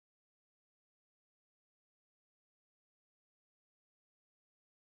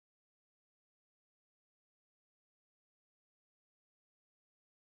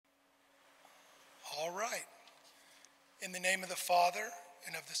All right. In the name of the Father,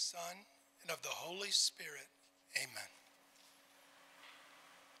 and of the Son, and of the Holy Spirit, amen.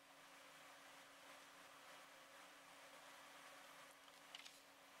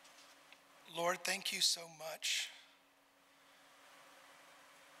 Lord, thank you so much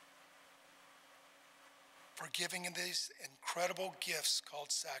for giving in these incredible gifts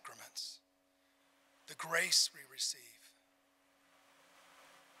called sacraments, the grace we receive.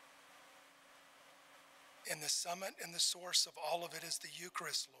 And the summit and the source of all of it is the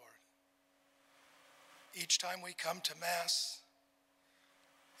Eucharist, Lord. Each time we come to Mass,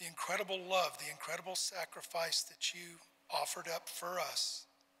 the incredible love, the incredible sacrifice that you offered up for us,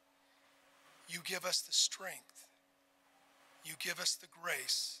 you give us the strength, you give us the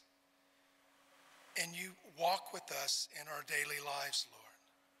grace, and you walk with us in our daily lives, Lord.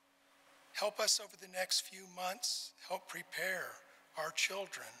 Help us over the next few months. Help prepare our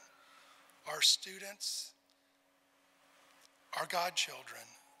children, our students, our godchildren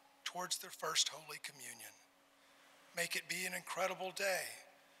towards their first Holy Communion. Make it be an incredible day,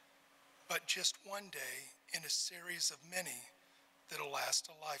 but just one day in a series of many that'll last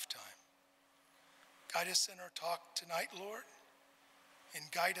a lifetime. Guide us in our talk tonight, Lord, and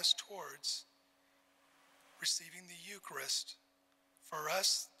guide us towards receiving the Eucharist for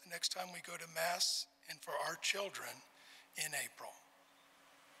us the next time we go to Mass and for our children in April.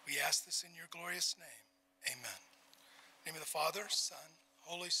 We ask this in your glorious name. Amen. In the name of the Father, Son,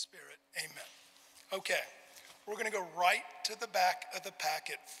 Holy Spirit. Amen. Okay, we're going to go right to the back of the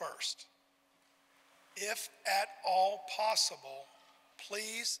packet first. If at all possible,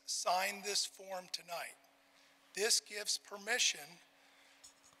 please sign this form tonight. This gives permission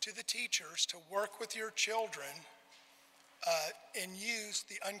to the teachers to work with your children and use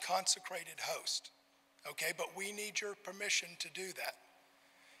the unconsecrated host. Okay, but we need your permission to do that.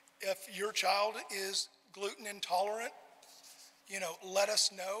 If your child is gluten intolerant, let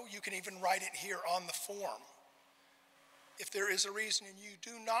us know. You can even write it here on the form. If there is a reason and you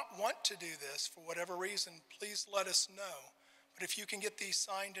do not want to do this for whatever reason, please let us know. But if you can get these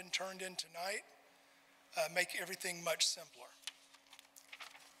signed and turned in tonight, make everything much simpler.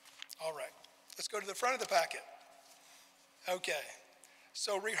 All right, let's go to the front of the packet. Okay,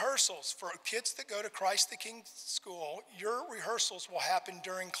 so rehearsals. For kids that go to Christ the King School, your rehearsals will happen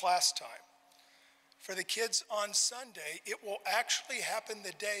during class time. For the kids on Sunday, it will actually happen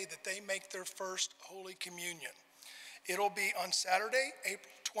the day that they make their first Holy Communion. It'll be on Saturday, April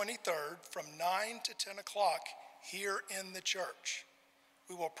 23rd from 9 to 10 o'clock here in the church.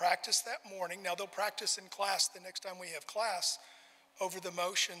 We will practice that morning. Now they'll practice in class the next time we have class over the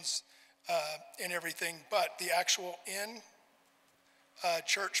motions and everything, but the actual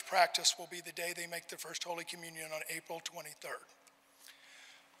church practice will be the day they make their first Holy Communion on April 23rd.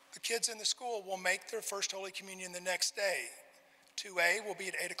 The kids in the school will make their first Holy Communion the next day. 2A will be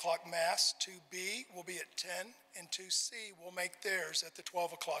at 8 o'clock Mass, 2B will be at 10, and 2C will make theirs at the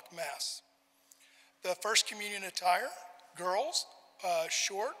 12 o'clock Mass. The first communion attire, girls,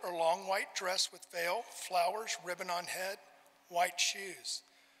 short or long white dress with veil, flowers, ribbon on head, white shoes.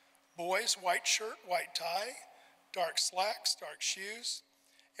 Boys, white shirt, white tie, dark slacks, dark shoes.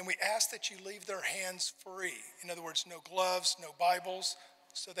 And we ask that you leave their hands free. In other words, no gloves, no Bibles,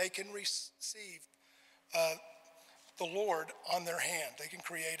 so they can receive the Lord on their hand. They can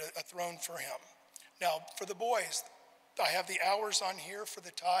create a throne for him. Now, for the boys, I have the hours on here for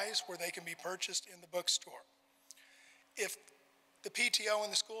the ties where they can be purchased in the bookstore. If the PTO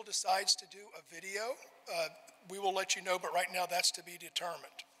in the school decides to do a video, we will let you know, but right now that's to be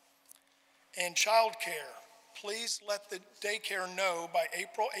determined. And childcare, please let the daycare know by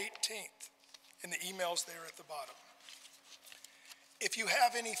April 18th in the emails there at the bottom. If you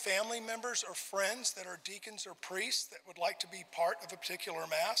have any family members or friends that are deacons or priests that would like to be part of a particular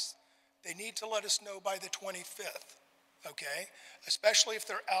Mass, they need to let us know by the 25th, okay? Especially if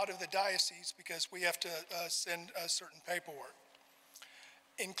they're out of the diocese, because we have to send certain paperwork.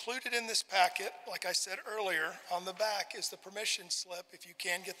 Included in this packet, like I said earlier, on the back is the permission slip, if you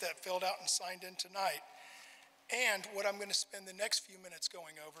can get that filled out and signed in tonight. And what I'm going to spend the next few minutes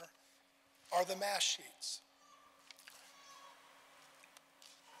going over are the Mass sheets.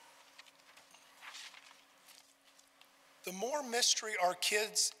 The more mystery our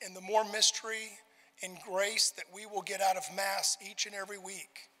kids and the more mystery and grace that we will get out of Mass each and every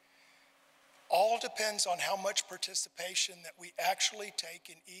week, all depends on how much participation that we actually take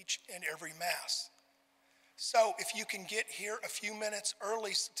in each and every Mass. So if you can get here a few minutes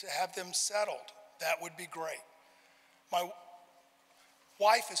early to have them settled, that would be great. My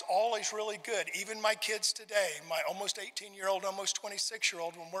wife is always really good. Even my kids today, my almost 18-year-old, almost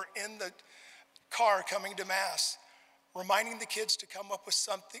 26-year-old, when we're in the car coming to Mass, reminding the kids to come up with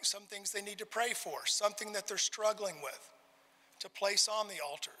some things they need to pray for, something that they're struggling with to place on the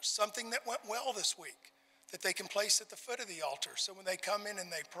altar, something that went well this week that they can place at the foot of the altar so when they come in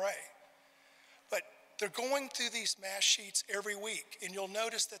and they pray. But they're going through these Mass sheets every week, and you'll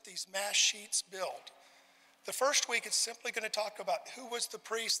notice that these Mass sheets build. The first week, it's simply going to talk about who was the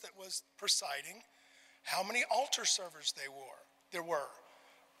priest that was presiding, how many altar servers there were,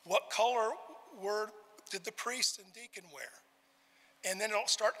 what color did the priest and deacon wear. And then it'll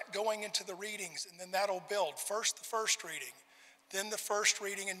start going into the readings, and then that'll build. First, the first reading, then the first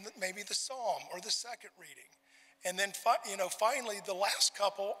reading, and maybe the psalm or the second reading. And then finally, the last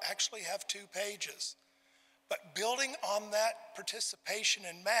couple actually have 2 pages. But building on that participation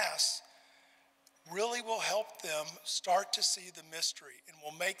in Mass really will help them start to see the mystery, and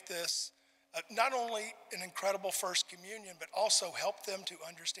will make this not only an incredible First Communion, but also help them to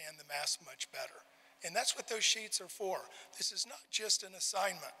understand the Mass much better. And that's what those sheets are for. This is not just an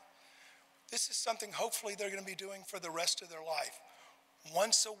assignment. This is something hopefully they're going to be doing for the rest of their life.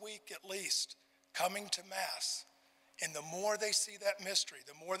 Once a week at least, coming to Mass. And the more they see that mystery,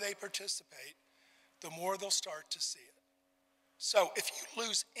 the more they participate, the more they'll start to see it. So if you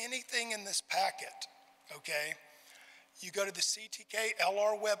lose anything in this packet, okay, you go to the CTK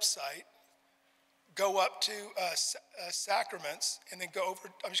LR website, go up to sacraments, and then go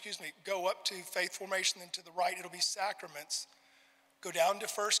up to faith formation, and to the right it'll be sacraments. Go down to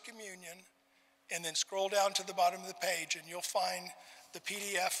First Communion, and then scroll down to the bottom of the page, and you'll find the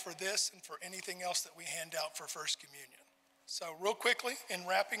PDF for this and for anything else that we hand out for First Communion. So real quickly, in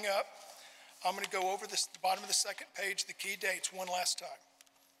wrapping up, I'm going to go over the bottom of the second page, the key dates one last time.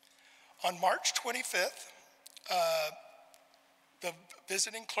 On March 25th, the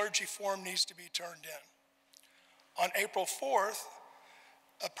visiting clergy form needs to be turned in. On April 4th,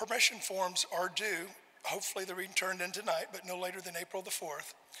 permission forms are due. Hopefully they're being turned in tonight, but no later than April the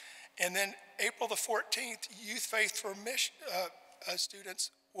 4th. And then April the 14th, Youth Faith for Mission students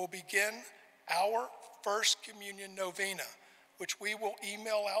will begin our First Communion Novena, which we will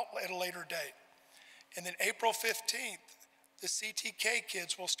email out at a later date. And then April 15th, the CTK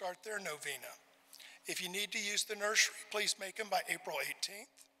kids will start their novena. If you need to use the nursery, please make them by April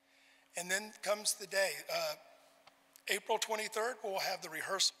 18th. And then comes the day. April 23rd, we'll have the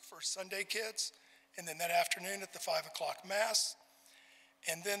rehearsal for Sunday kids, and then that afternoon at the 5 o'clock Mass.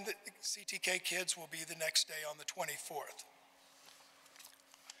 And then the CTK kids will be the next day on the 24th.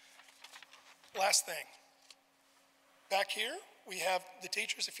 Last thing. Back here, we have the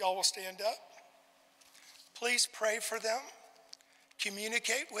teachers, if y'all will stand up. Please pray for them.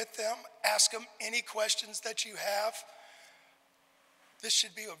 Communicate with them. Ask them any questions that you have. This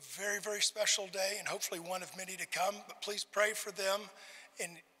should be a very, very special day, and hopefully one of many to come. But please pray for them,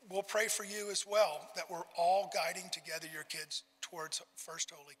 and we'll pray for you as well, that we're all guiding together your kids towards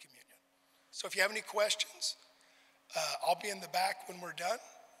First Holy Communion. So if you have any questions, I'll be in the back when we're done.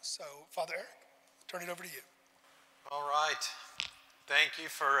 So Father Erik, turn it over to you. All right. Thank you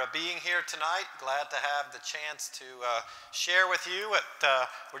for being here tonight. Glad to have the chance to share with you.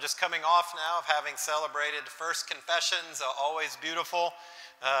 We're just coming off now of having celebrated First Confessions, always beautiful.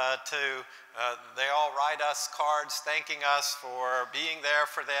 They all write us cards thanking us for being there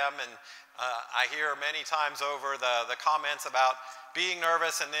for them. And I hear many times over the comments about being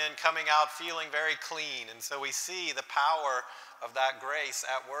nervous and then coming out feeling very clean. And so we see the power of that grace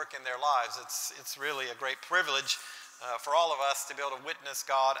at work in their lives. It's really a great privilege for all of us to be able to witness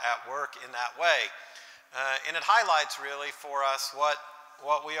God at work in that way. And it highlights really for us what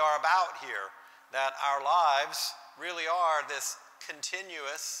we are about here, that our lives really are this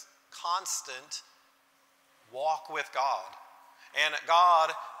continuous, constant walk with God. And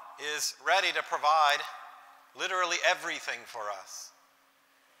God is ready to provide literally everything for us.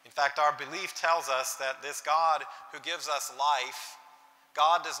 In fact, our belief tells us that this God who gives us life,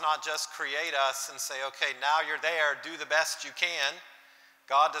 God does not just create us and say, okay, now you're there, do the best you can.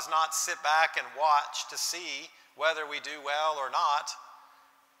 God does not sit back and watch to see whether we do well or not.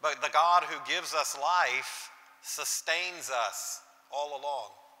 But the God who gives us life sustains us all along.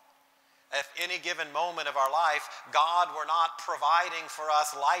 At any given moment of our life, God were not providing for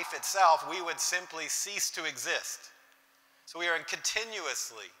us life itself, we would simply cease to exist. So we are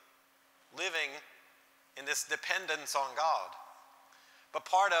continuously living in this dependence on God. But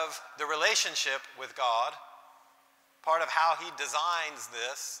part of the relationship with God, part of how he designs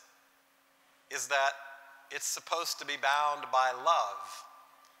this, is that it's supposed to be bound by love.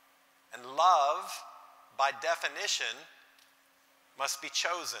 And love, by definition, must be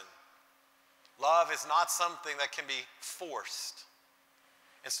chosen. Love is not something that can be forced.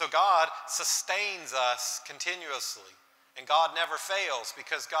 And so God sustains us continuously. And God never fails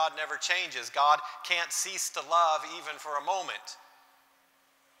because God never changes. God can't cease to love even for a moment.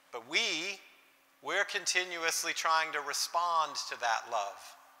 But we're continuously trying to respond to that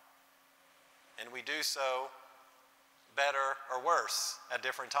love. And we do so better or worse at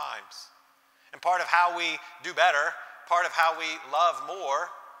different times. And part of how we do better, part of how we love more,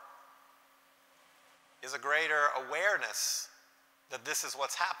 is a greater awareness that this is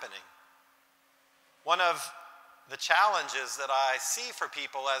what's happening. One of the challenges that I see for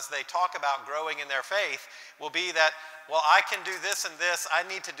people as they talk about growing in their faith will be that, well, I can do this and this, I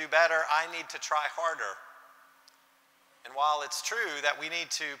need to do better, I need to try harder. And while it's true that we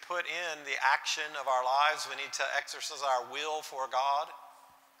need to put in the action of our lives, we need to exercise our will for God,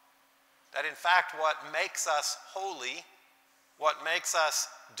 that in fact what makes us holy, what makes us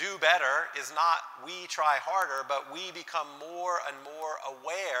do better is not we try harder, but we become more and more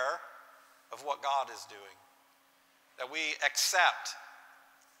aware of what God is doing. That we accept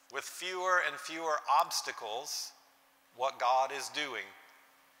with fewer and fewer obstacles what God is doing.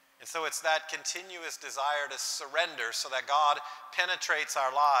 And so it's that continuous desire to surrender so that God penetrates our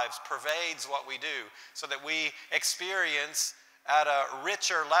lives, pervades what we do, so that we experience at a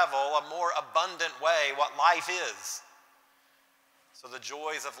richer level, a more abundant way, what life is. So the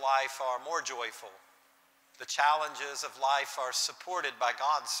joys of life are more joyful. The challenges of life are supported by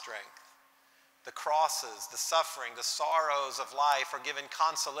God's strength. The crosses, the suffering, the sorrows of life are given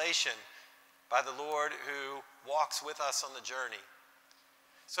consolation by the Lord who walks with us on the journey.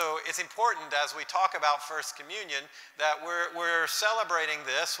 So it's important as we talk about First Communion that we're celebrating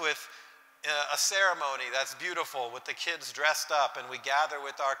this with a ceremony that's beautiful with the kids dressed up, and we gather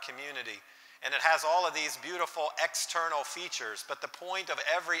with our community. And it has all of these beautiful external features, but the point of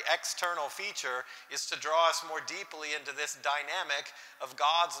every external feature is to draw us more deeply into this dynamic of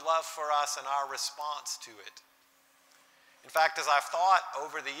God's love for us and our response to it. In fact, as I've thought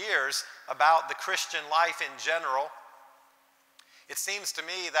over the years about the Christian life in general, it seems to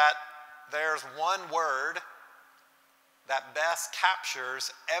me that there's one word that best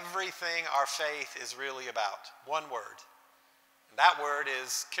captures everything our faith is really about. One word. And that word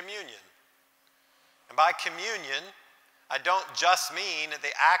is communion. And by communion, I don't just mean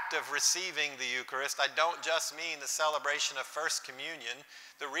the act of receiving the Eucharist. I don't just mean the celebration of First Communion.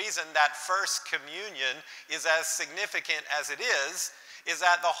 The reason that First Communion is as significant as it is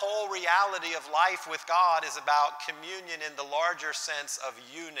that the whole reality of life with God is about communion in the larger sense of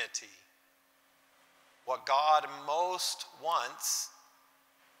unity. What God most wants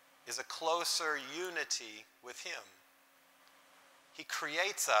is a closer unity with Him. He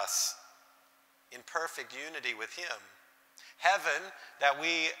creates us in perfect unity with Him. Heaven that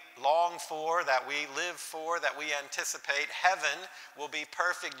we long for, that we live for, that we anticipate, heaven will be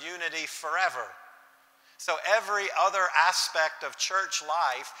perfect unity forever. So every other aspect of church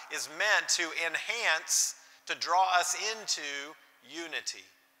life is meant to enhance, to draw us into unity,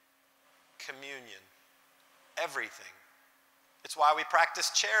 communion, everything. It's why we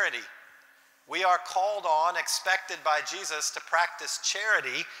practice charity. We are called on, expected by Jesus to practice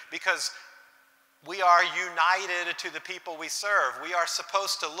charity because we are united to the people we serve. We are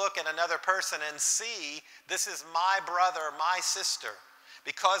supposed to look at another person and see, this is my brother, my sister.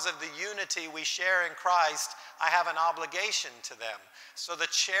 Because of the unity we share in Christ, I have an obligation to them. So the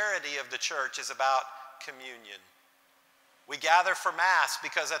charity of the church is about communion. We gather for Mass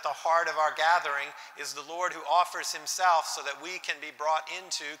because at the heart of our gathering is the Lord who offers Himself so that we can be brought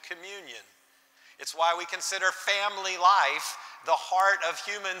into communion. It's why we consider family life the heart of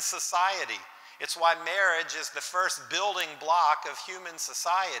human society. It's why marriage is the first building block of human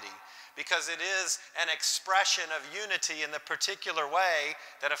society, because it is an expression of unity in the particular way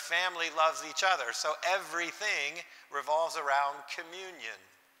that a family loves each other. So everything revolves around communion.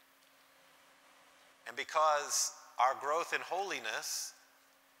 And because our growth in holiness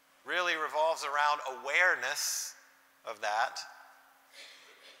really revolves around awareness of that,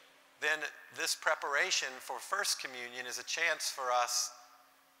 then this preparation for First Communion is a chance for us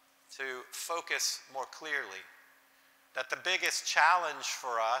to focus more clearly. That the biggest challenge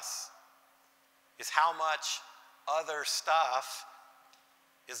for us is how much other stuff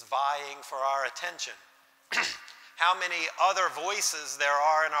is vying for our attention. How many other voices there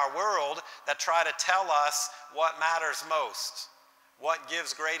are in our world that try to tell us what matters most, what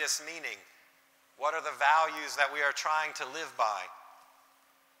gives greatest meaning, what are the values that we are trying to live by.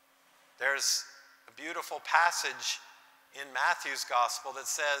 There's a beautiful passage in Matthew's gospel that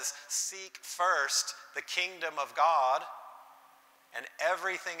says, seek first the kingdom of God, and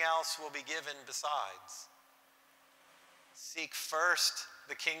everything else will be given besides. Seek first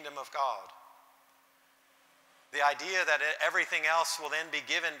the kingdom of God. The idea that everything else will then be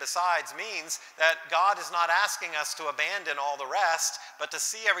given besides means that God is not asking us to abandon all the rest, but to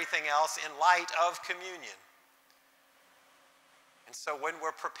see everything else in light of communion. And so when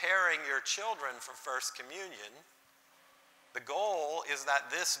we're preparing your children for First Communion, the goal is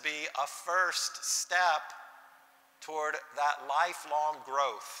that this be a first step toward that lifelong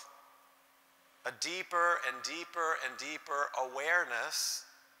growth, a deeper and deeper and deeper awareness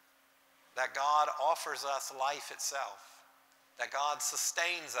that God offers us life itself, that God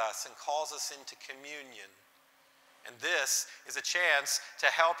sustains us and calls us into communion. And this is a chance to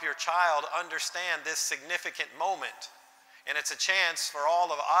help your child understand this significant moment. And it's a chance for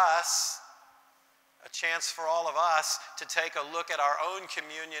all of us to take a look at our own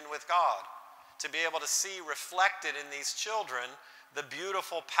communion with God, to be able to see reflected in these children the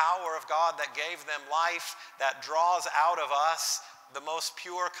beautiful power of God that gave them life, that draws out of us the most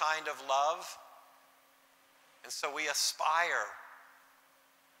pure kind of love. And so we aspire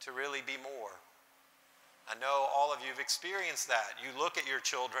to really be more. I know all of you have experienced that. You look at your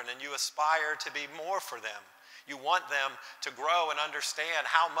children and you aspire to be more for them. You want them to grow and understand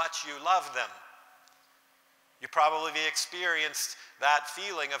how much you love them. You probably experienced that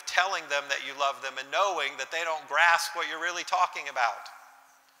feeling of telling them that you love them and knowing that they don't grasp what you're really talking about.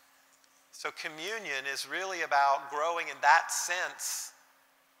 So communion is really about growing in that sense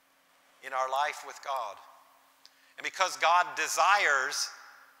in our life with God. And because God desires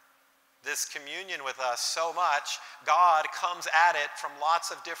this communion with us so much, God comes at it from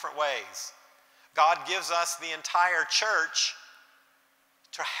lots of different ways. God gives us the entire church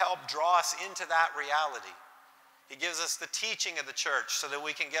to help draw us into that reality. He gives us the teaching of the church so that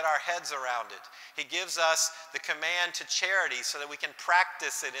we can get our heads around it. He gives us the command to charity so that we can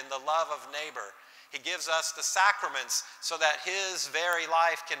practice it in the love of neighbor. He gives us the sacraments so that his very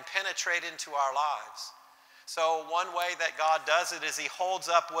life can penetrate into our lives. So one way that God does it is he holds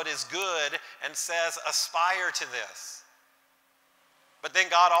up what is good and says, aspire to this. But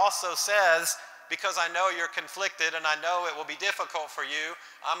then God also says, because I know you're conflicted and I know it will be difficult for you,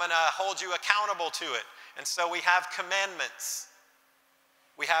 I'm going to hold you accountable to it. And so we have commandments.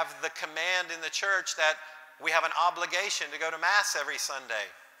 We have the command in the church that we have an obligation to go to Mass every Sunday.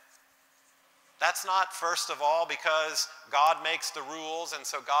 That's not, first of all, because God makes the rules and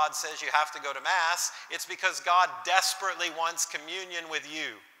so God says you have to go to Mass. It's because God desperately wants communion with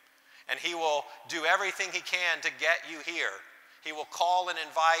you. And he will do everything he can to get you here. He will call and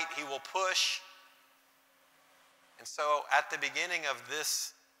invite. He will push. And so at the beginning of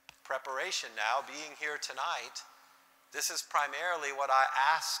this preparation now, being here tonight, this is primarily what I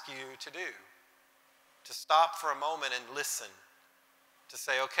ask you to do. To stop for a moment and listen. To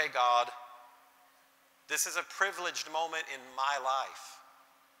say, okay, God, this is a privileged moment in my life.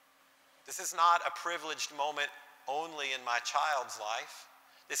 This is not a privileged moment only in my child's life.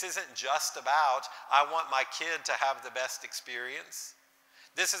 This isn't just about, I want my kid to have the best experience.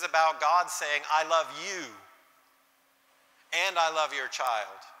 This is about God saying, I love you and I love your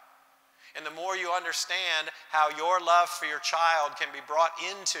child. And the more you understand how your love for your child can be brought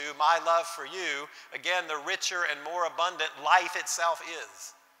into my love for you, again, the richer and more abundant life itself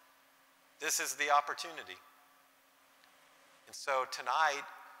is. This is the opportunity. And so tonight,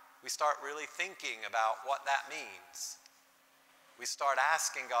 we start really thinking about what that means. We start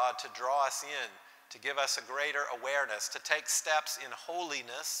asking God to draw us in, to give us a greater awareness, to take steps in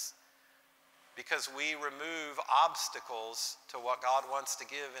holiness, because we remove obstacles to what God wants to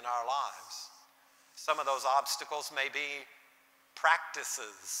give in our lives. Some of those obstacles may be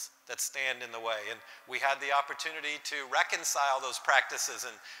practices that stand in the way, and we had the opportunity to reconcile those practices,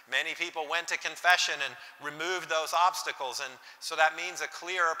 and many people went to confession and removed those obstacles, and so that means a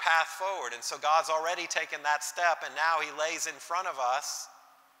clearer path forward. And so God's already taken that step, and now he lays in front of us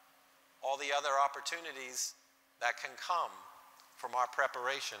all the other opportunities that can come from our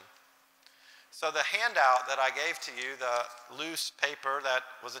preparation. So the handout that I gave to you, the loose paper that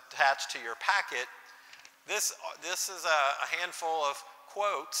was attached to your packet, this is a handful of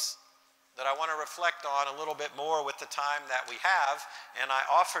quotes that I want to reflect on a little bit more with the time that we have, and I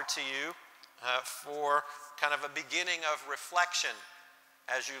offer to you for kind of a beginning of reflection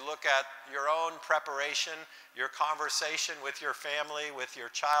as you look at your own preparation, your conversation with your family, with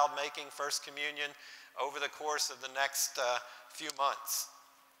your child making First Communion over the course of the next few months.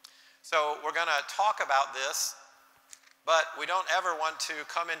 So we're going to talk about this, but we don't ever want to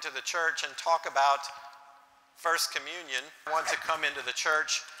come into the church and talk about First Communion. We want to come into the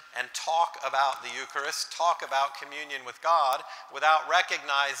church and talk about the Eucharist, talk about communion with God, without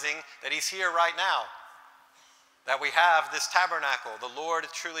recognizing that he's here right now. that we have this tabernacle, the Lord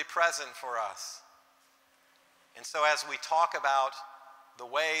truly present for us. And so as we talk about the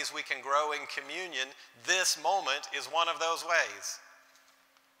ways we can grow in communion, this moment is one of those ways.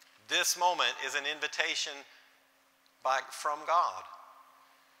 This moment is an invitation from God.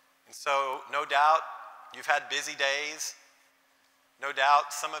 And so no doubt you've had busy days. No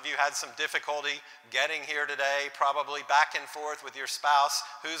doubt some of you had some difficulty getting here today, probably back and forth with your spouse.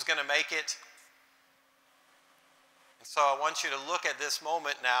 Who's going to make it? And so I want you to look at this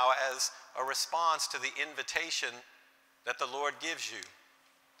moment now as a response to the invitation that the Lord gives you.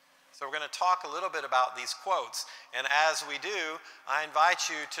 So we're going to talk a little bit about these quotes. And as we do, I invite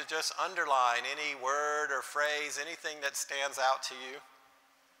you to just underline any word or phrase, anything that stands out to you.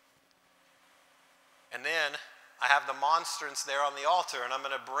 And then I have the monstrance there on the altar, and I'm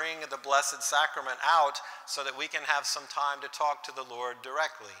going to bring the Blessed Sacrament out so that we can have some time to talk to the Lord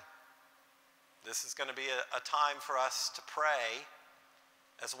directly. This is going to be a time for us to pray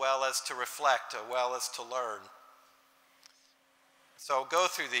as well as to reflect, as well as to learn. So I'll go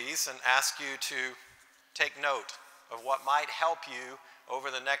through these and ask you to take note of what might help you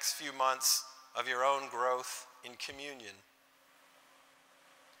over the next few months of your own growth in communion.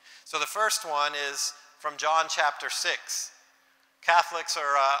 So the first one is from John chapter 6. Catholics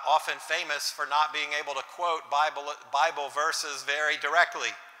are often famous for not being able to quote Bible verses very directly.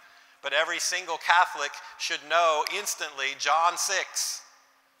 But every single Catholic should know instantly John 6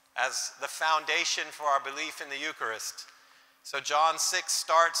 as the foundation for our belief in the Eucharist. So John 6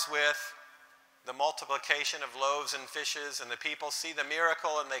 starts with the multiplication of loaves and fishes, and the people see the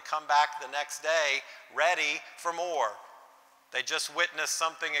miracle and they come back the next day ready for more. They just witnessed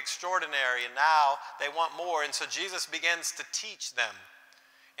something extraordinary and now they want more. And so Jesus begins to teach them.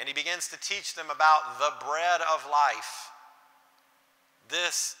 And he begins to teach them about the bread of life.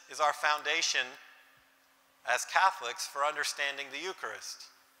 This is our foundation as Catholics for understanding the Eucharist.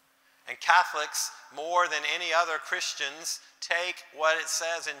 And Catholics, more than any other Christians, take what it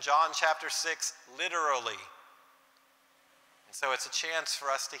says in John chapter 6 literally. And so it's a chance for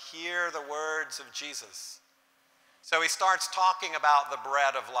us to hear the words of Jesus. So he starts talking about the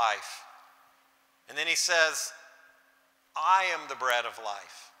bread of life. And then he says, I am the bread of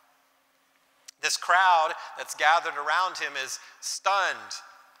life. This crowd that's gathered around him is stunned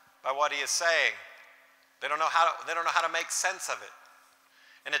by what he is saying. They don't know how to make sense of it.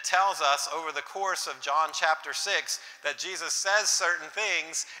 And it tells us over the course of John chapter 6 that Jesus says certain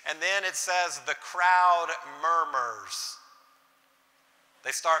things, and then it says the crowd murmurs.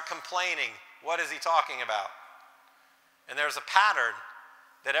 They start complaining. What is he talking about? And there's a pattern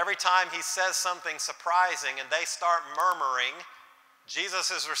that every time he says something surprising and they start murmuring,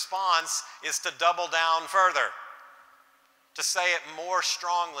 Jesus' response is to double down further, to say it more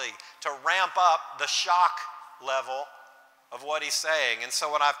strongly, to ramp up the shock level of what he's saying. And so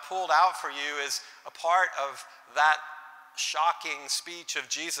what I've pulled out for you is a part of that shocking speech of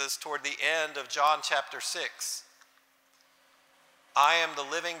Jesus toward the end of John chapter 6. I am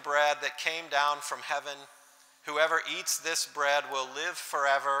the living bread that came down from heaven. Whoever eats this bread will live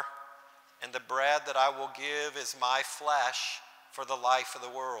forever, and the bread that I will give is my flesh for the life of the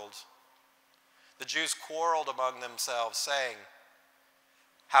world. The Jews quarreled among themselves, saying,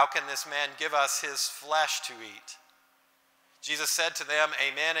 how can this man give us his flesh to eat? Jesus said to them,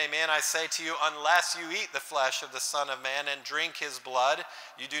 amen, amen, I say to you, unless you eat the flesh of the Son of Man and drink his blood,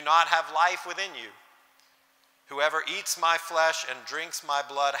 you do not have life within you. Whoever eats my flesh and drinks my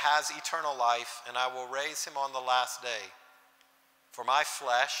blood has eternal life, and I will raise him on the last day. For my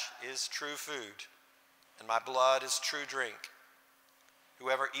flesh is true food, and my blood is true drink.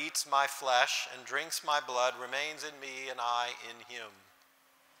 Whoever eats my flesh and drinks my blood remains in me, and I in him.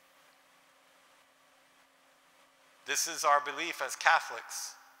 This is our belief as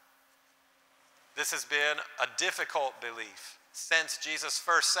Catholics. This has been a difficult belief since Jesus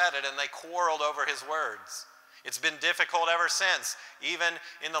first said it and they quarreled over his words. It's been difficult ever since. Even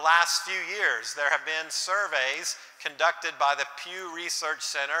in the last few years, there have been surveys conducted by the Pew Research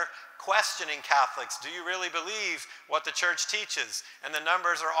Center questioning Catholics. Do you really believe what the church teaches? And the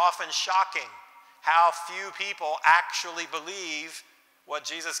numbers are often shocking. How few people actually believe what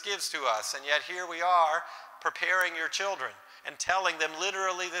Jesus gives to us. And yet here we are preparing your children and telling them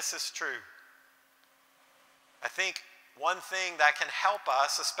literally this is true. I think one thing that can help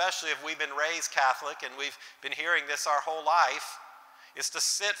us, especially if we've been raised Catholic and we've been hearing this our whole life, is to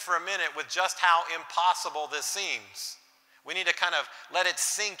sit for a minute with just how impossible this seems. We need to kind of let it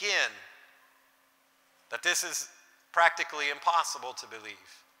sink in that this is practically impossible to believe.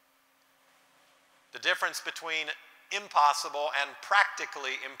 The difference between impossible and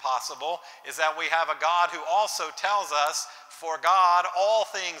practically impossible is that we have a God who also tells us, for God, all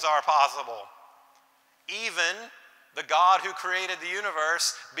things are possible. Even the God who created the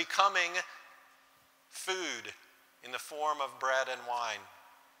universe becoming food in the form of bread and wine.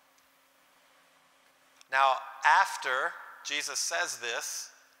 Now, after Jesus says this,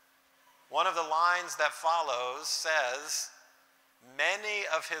 one of the lines that follows says, many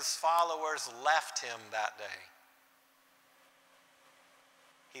of his followers left him that day.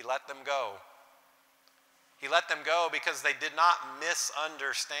 He let them go. He let them go because they did not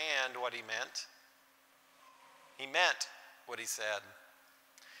misunderstand what he meant. He meant what he said.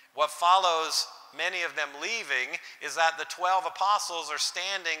 What follows many of them leaving is that the 12 apostles are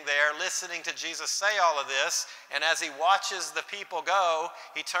standing there listening to Jesus say all of this, and as he watches the people go,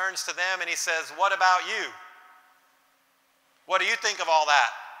 he turns to them and he says, what about you? What do you think of all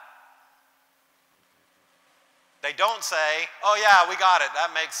that? They don't say, oh yeah, we got it,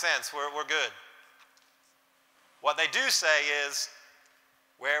 that makes sense, we're good. What they do say is,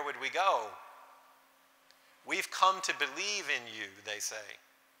 where would we go? We've come to believe in you, they say.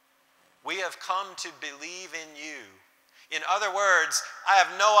 We have come to believe in you. In other words, I have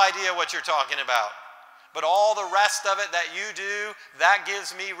no idea what you're talking about, but all the rest of it that you do, that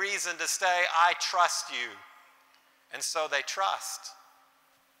gives me reason to stay. I trust you. And so they trust.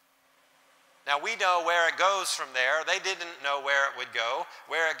 Now we know where it goes from there. They didn't know where it would go.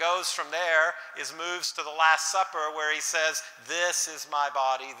 Where it goes from there is moves to the Last Supper where he says, this is my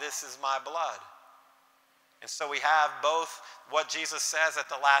body, this is my blood. And so we have both what Jesus says at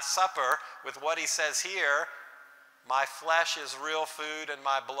the Last Supper with what he says here, my flesh is real food and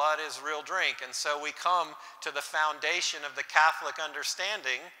my blood is real drink. And so we come to the foundation of the Catholic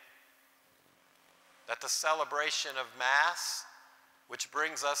understanding that the celebration of Mass, which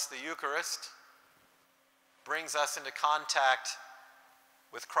brings us the Eucharist, brings us into contact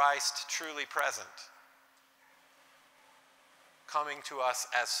with Christ truly present, coming to us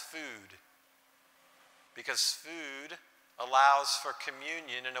as food. Because food allows for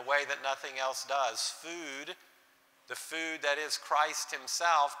communion in a way that nothing else does. Food, the food that is Christ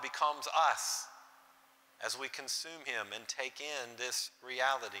himself, becomes us as we consume him and take in this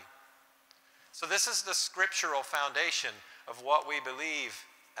reality. So this is the scriptural foundation of what we believe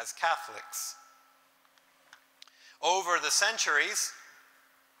as Catholics. Over the centuries,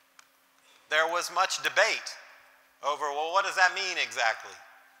 there was much debate over, well, what does that mean exactly?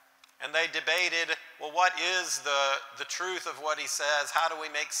 And they debated, well, what is the truth of what he says? How do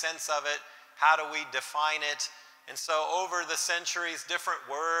we make sense of it? How do we define it? And so over the centuries, different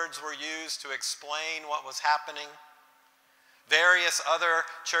words were used to explain what was happening. Various other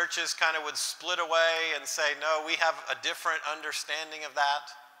churches kind of would split away and say, no, we have a different understanding of that.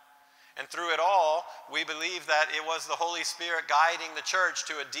 And through it all, we believe that it was the Holy Spirit guiding the church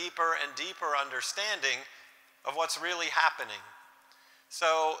to a deeper and deeper understanding of what's really happening.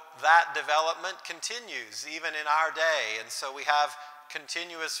 So that development continues even in our day. And so we have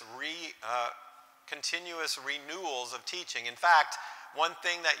continuous renewals of teaching. In fact, one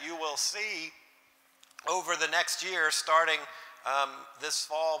thing that you will see over the next year, starting this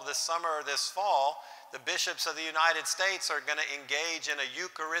summer, this fall, the bishops of the United States are going to engage in a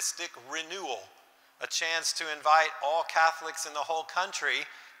Eucharistic renewal, a chance to invite all Catholics in the whole country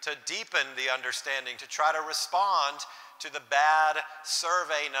to deepen the understanding, to try to respond to the bad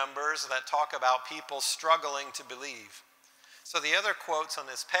survey numbers that talk about people struggling to believe. So the other quotes on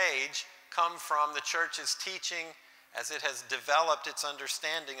this page come from the church's teaching as it has developed its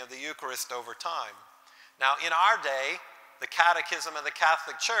understanding of the Eucharist over time. Now, in our day, the Catechism of the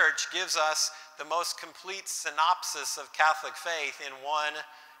Catholic Church gives us the most complete synopsis of Catholic faith in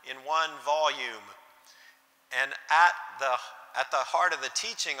one volume. And at the heart of the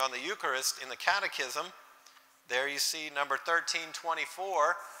teaching on the Eucharist in the Catechism, there you see number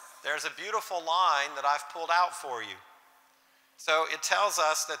 1324, there's a beautiful line that I've pulled out for you. So it tells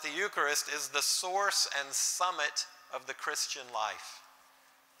us that the Eucharist is the source and summit of the Christian life.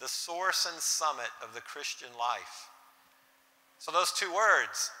 The source and summit of the Christian life. So those two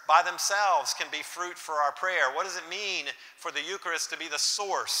words by themselves can be fruit for our prayer. What does it mean for the Eucharist to be the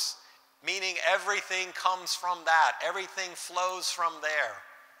source? Meaning everything comes from that. Everything flows from there.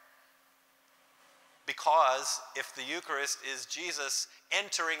 Because if the Eucharist is Jesus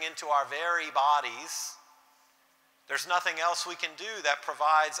entering into our very bodies, there's nothing else we can do that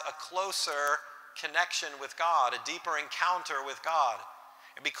provides a closer connection with God, a deeper encounter with God.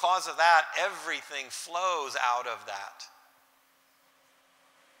 And because of that, everything flows out of that.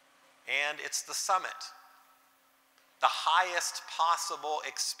 And it's the summit, the highest possible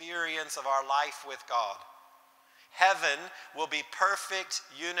experience of our life with God. Heaven will be perfect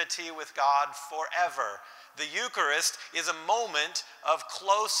unity with God forever. The Eucharist is a moment of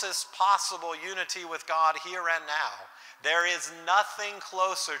closest possible unity with God here and now. There is nothing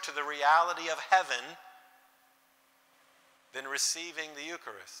closer to the reality of heaven than receiving the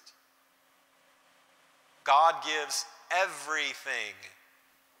Eucharist. God gives everything.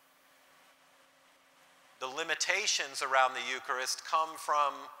 The limitations around the Eucharist come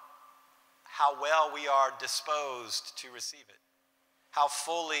from how well we are disposed to receive it, how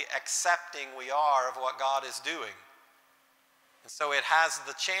fully accepting we are of what God is doing. And so it has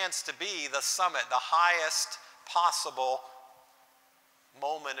the chance to be the summit, the highest possible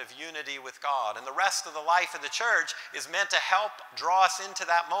moment of unity with God. And the rest of the life of the church is meant to help draw us into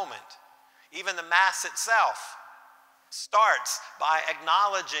that moment. Even the Mass itself starts by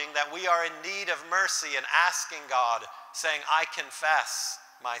acknowledging that we are in need of mercy and asking God, saying, I confess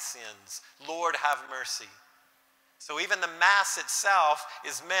my sins. Lord, have mercy. So even the Mass itself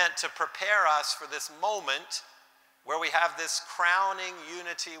is meant to prepare us for this moment where we have this crowning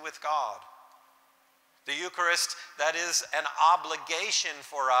unity with God. The Eucharist, that is an obligation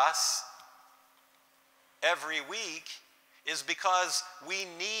for us every week, is because we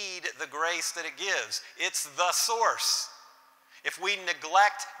need the grace that it gives. It's the source. If we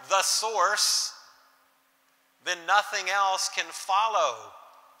neglect the source, then nothing else can follow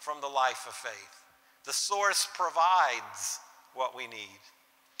from the life of faith. The source provides what we need.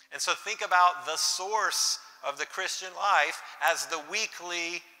 And so think about the source of the Christian life as the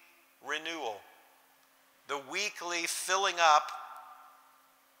weekly renewal, the weekly filling up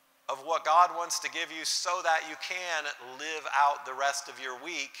of what God wants to give you so that you can live out the rest of your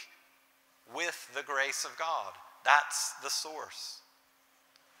week with the grace of God. That's the source.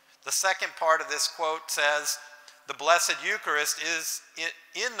 The second part of this quote says, the Blessed Eucharist is,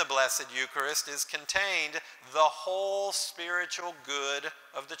 in the Blessed Eucharist is contained the whole spiritual good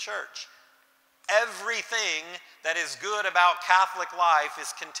of the church. Everything that is good about Catholic life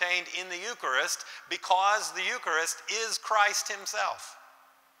is contained in the Eucharist because the Eucharist is Christ himself.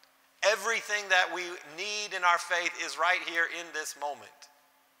 Everything that we need in our faith is right here in this moment.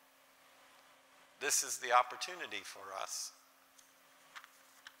 This is the opportunity for us.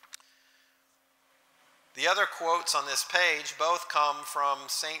 The other quotes on this page both come from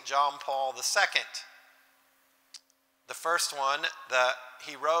St. John Paul II. The first one,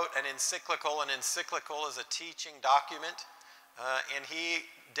 he wrote an encyclical. An encyclical is a teaching document, and he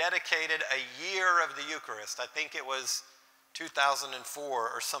dedicated a year of the Eucharist. I think it was 2004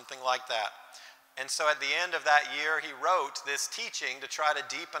 or something like that. And so at the end of that year, he wrote this teaching to try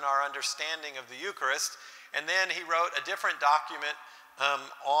to deepen our understanding of the Eucharist. And then he wrote a different document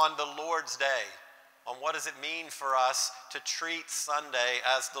on the Lord's Day, on what does it mean for us to treat Sunday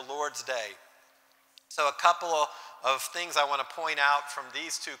as the Lord's Day. So a couple of things I want to point out from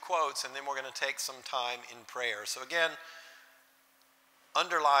these two quotes, and then we're going to take some time in prayer. So again,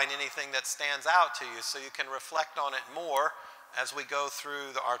 underline anything that stands out to you so you can reflect on it more as we go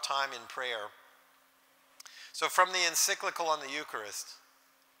through our time in prayer. So from the encyclical on the Eucharist,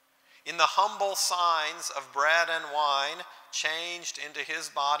 in the humble signs of bread and wine changed into his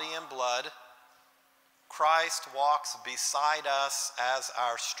body and blood, Christ walks beside us as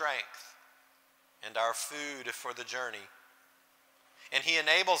our strength and our food for the journey. And he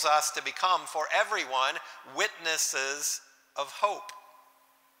enables us to become, for everyone, witnesses of hope.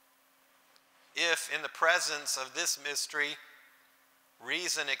 If in the presence of this mystery,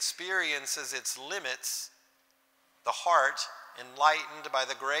 reason experiences its limits, the heart, enlightened by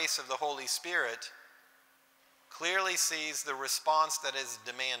the grace of the Holy Spirit, clearly sees the response that is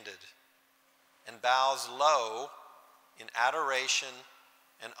demanded and bows low in adoration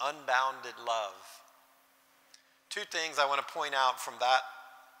and unbounded love. Two things I want to point out from that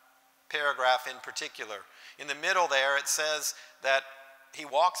paragraph in particular. In the middle there, it says that he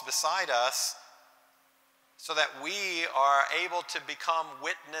walks beside us so that we are able to become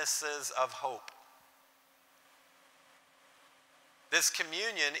witnesses of hope. This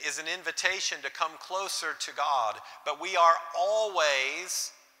communion is an invitation to come closer to God, but we are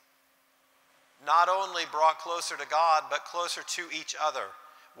always not only brought closer to God, but closer to each other.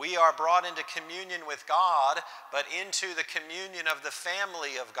 We are brought into communion with God, but into the communion of the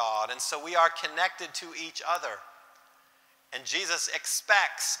family of God, and so we are connected to each other. And Jesus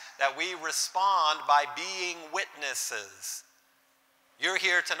expects that we respond by being witnesses. You're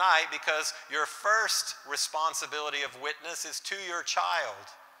here tonight because your first responsibility of witness is to your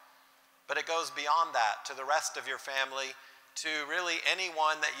child. But it goes beyond that, to the rest of your family, to really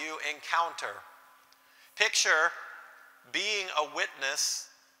anyone that you encounter. Picture being a witness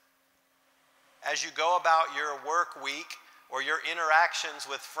as you go about your work week or your interactions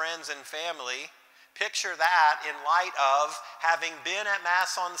with friends and family, picture that in light of having been at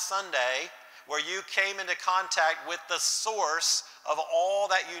Mass on Sunday, where you came into contact with the source of all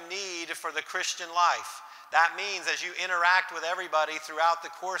that you need for the Christian life. That means as you interact with everybody throughout the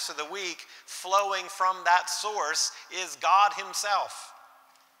course of the week, flowing from that source is God himself.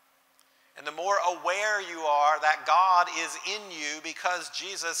 And the more aware you are that God is in you because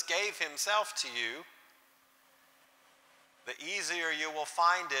Jesus gave himself to you, the easier you will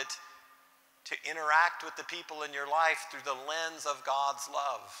find it to interact with the people in your life through the lens of God's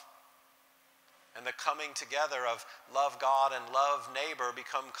love. And the coming together of love God and love neighbor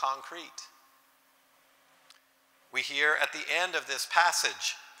become concrete. We hear at the end of this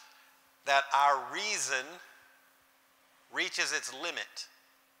passage that our reason reaches its limit.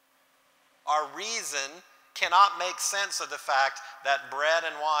 Our reason cannot make sense of the fact that bread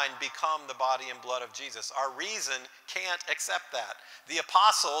and wine become the body and blood of Jesus. Our reason can't accept that. The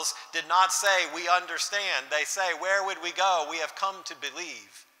apostles did not say, we understand. They say, where would we go? We have come to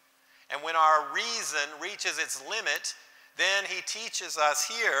believe. And when our reason reaches its limit, then he teaches us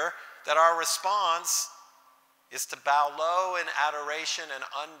here that our response is to bow low in adoration and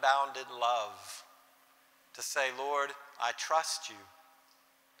unbounded love. To say, Lord, I trust you.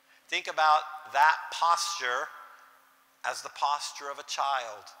 Think about that posture as the posture of a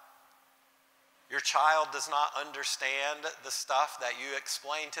child. Your child does not understand the stuff that you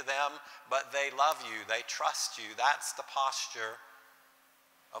explain to them, but they love you, they trust you. That's the posture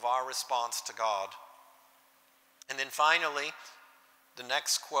of our response to God. And then finally, the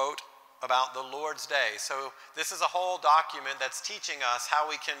next quote about the Lord's Day. So this is a whole document that's teaching us how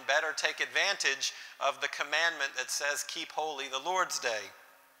we can better take advantage of the commandment that says, keep holy the Lord's Day.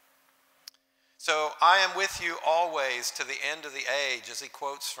 So I am with you always to the end of the age, as he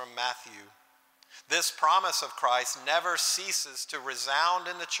quotes from Matthew. This promise of Christ never ceases to resound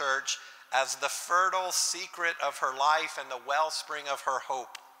in the church as the fertile secret of her life and the wellspring of her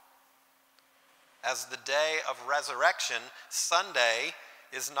hope. As the day of resurrection, Sunday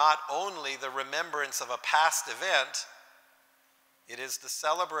is not only the remembrance of a past event, it is the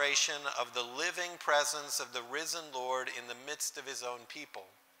celebration of the living presence of the risen Lord in the midst of his own people.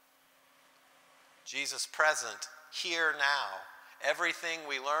 Jesus present, here now. Everything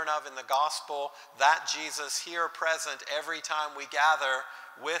we learn of in the gospel, that Jesus here present every time we gather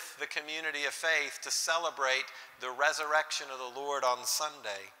with the community of faith to celebrate the resurrection of the Lord on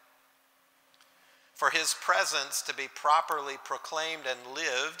Sunday. For his presence to be properly proclaimed and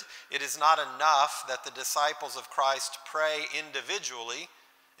lived, it is not enough that the disciples of Christ pray individually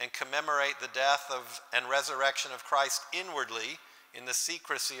and commemorate the death and resurrection of Christ inwardly in the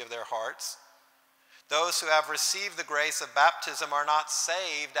secrecy of their hearts. Those who have received the grace of baptism are not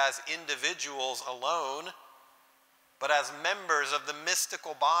saved as individuals alone, but as members of the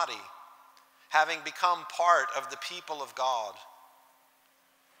mystical body, having become part of the people of God.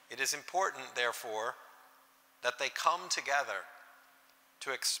 It is important, therefore, that they come together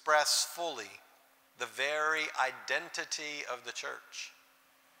to express fully the very identity of the church.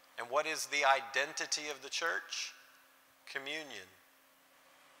 And what is the identity of the church? Communion.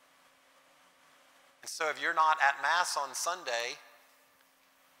 And so if you're not at Mass on Sunday,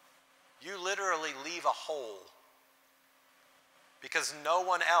 you literally leave a hole, because no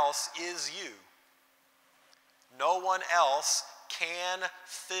one else is you. No one else can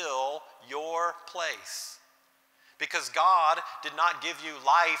fill your place. Because God did not give you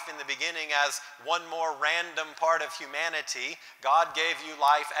life in the beginning as one more random part of humanity. God gave you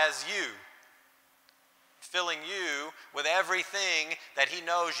life as you, filling you with everything that he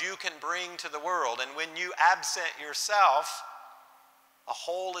knows you can bring to the world. And when you absent yourself, a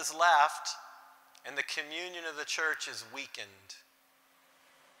hole is left and the communion of the church is weakened.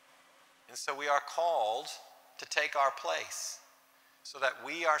 And so we are called to take our place so that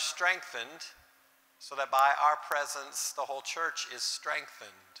we are strengthened, so that by our presence the whole church is strengthened.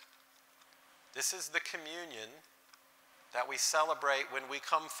 This is the communion that we celebrate when we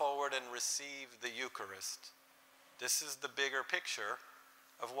come forward and receive the Eucharist. This is the bigger picture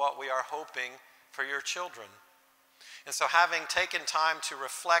of what we are hoping for your children. And so, having taken time to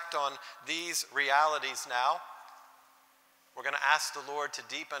reflect on these realities now, we're going to ask the Lord to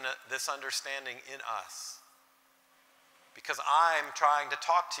deepen this understanding in us. Because I'm trying to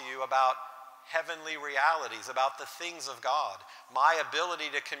talk to you about heavenly realities, about the things of God. My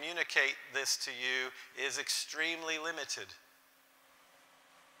ability to communicate this to you is extremely limited.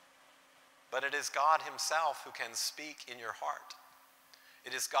 But it is God himself who can speak in your heart.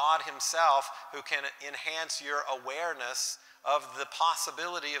 It is God himself who can enhance your awareness of the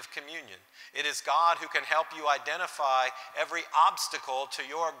possibility of communion. It is God who can help you identify every obstacle to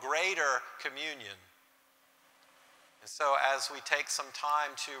your greater communion. And so as we take some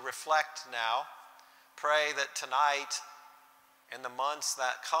time to reflect now, pray that tonight and the months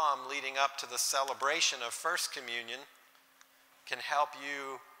that come leading up to the celebration of First Communion can help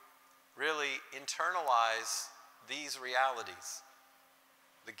you really internalize these realities.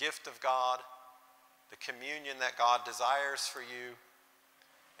 The gift of God, the communion that God desires for you,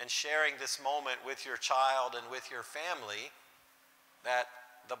 and sharing this moment with your child and with your family, that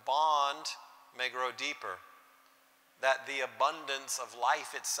the bond may grow deeper, that the abundance of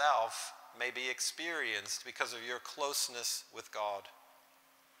life itself may be experienced because of your closeness with God.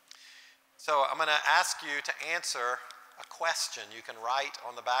 So I'm going to ask you to answer a question you can write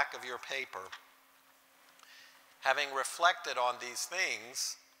on the back of your paper. Having reflected on these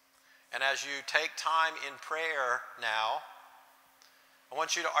things, and as you take time in prayer now, I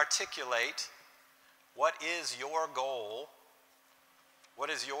want you to articulate what is your goal. What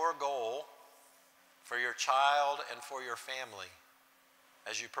is your goal for your child and for your family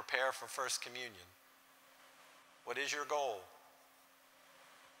as you prepare for First Communion? What is your goal?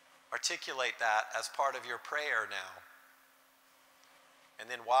 Articulate that as part of your prayer now. And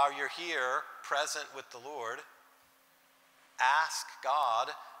then while you're here, present with the Lord, ask God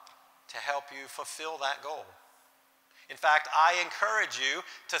to help you fulfill that goal. In fact, I encourage you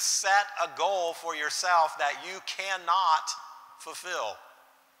to set a goal for yourself that you cannot fulfill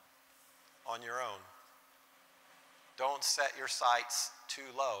on your own. Don't set your sights too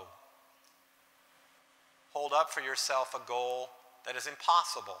low. Hold up for yourself a goal that is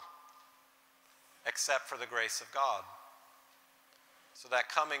impossible, except for the grace of God. So that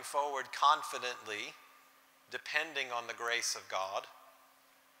coming forward confidently, depending on the grace of God,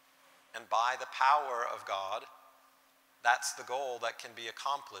 and by the power of God, that's the goal that can be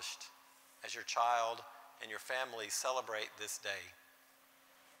accomplished as your child and your family celebrate this day.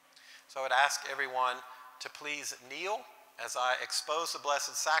 So I would ask everyone to please kneel as I expose the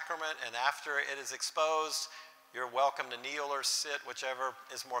Blessed Sacrament, and after it is exposed, you're welcome to kneel or sit, whichever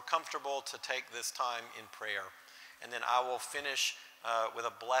is more comfortable, to take this time in prayer. And then I will finish with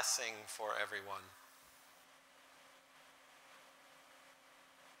a blessing for everyone.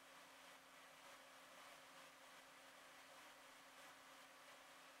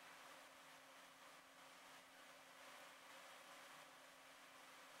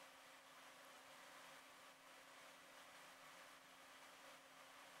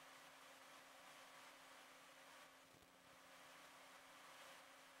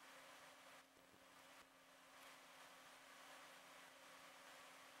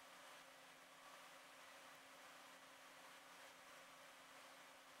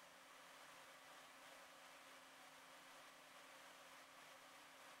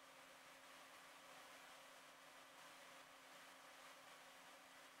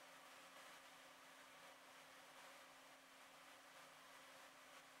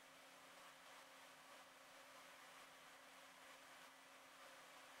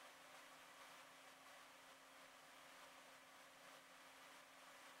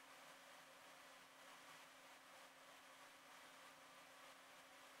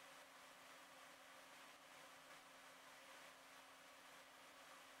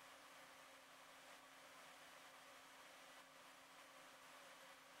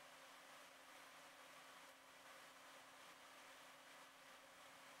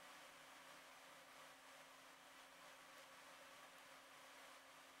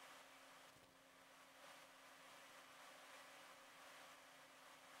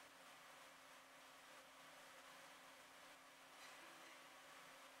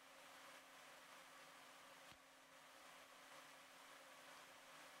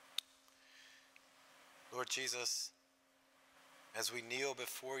 Lord Jesus, as we kneel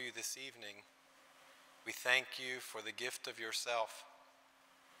before you this evening, we thank you for the gift of yourself.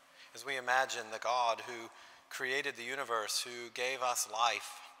 As we imagine the God who created the universe, who gave us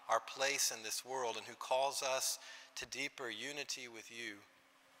life, our place in this world, and who calls us to deeper unity with you,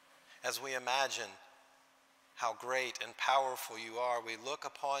 as we imagine how great and powerful you are, we look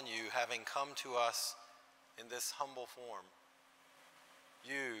upon you having come to us in this humble form.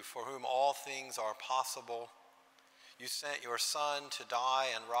 You, for whom all things are possible, you sent your Son to die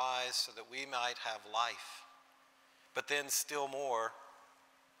and rise so that we might have life. But then still more,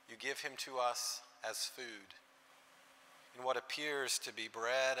 you give him to us as food. In what appears to be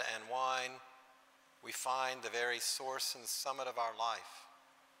bread and wine, we find the very source and summit of our life.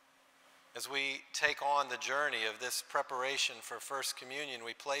 As we take on the journey of this preparation for First Communion,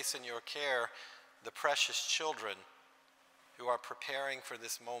 we place in your care the precious children who are preparing for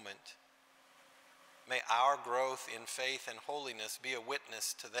this moment. May our growth in faith and holiness be a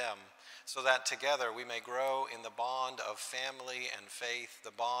witness to them, so that together we may grow in the bond of family and faith,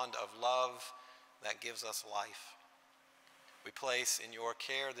 the bond of love that gives us life. We place in your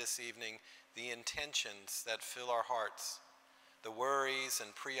care this evening the intentions that fill our hearts, the worries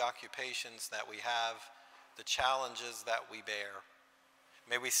and preoccupations that we have, the challenges that we bear.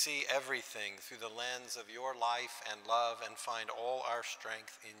 May we see everything through the lens of your life and love and find all our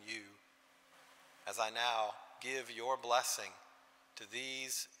strength in you. As I now give your blessing to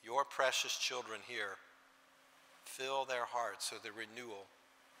these, your precious children here, fill their hearts with the renewal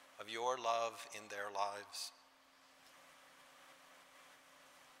of your love in their lives.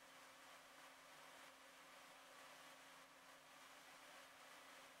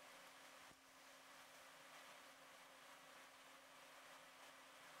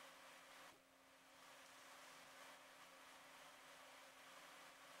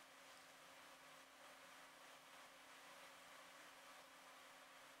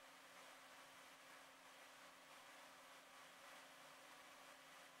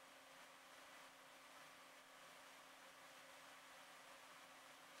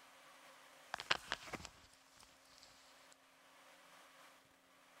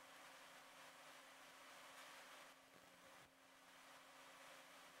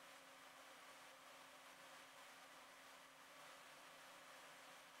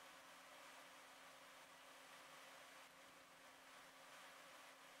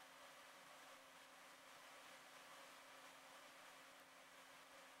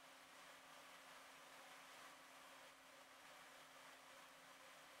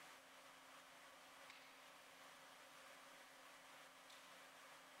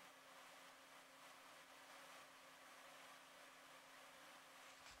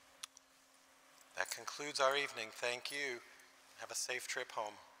 That concludes our evening. Thank you. Have a safe trip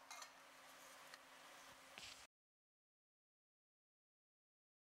home.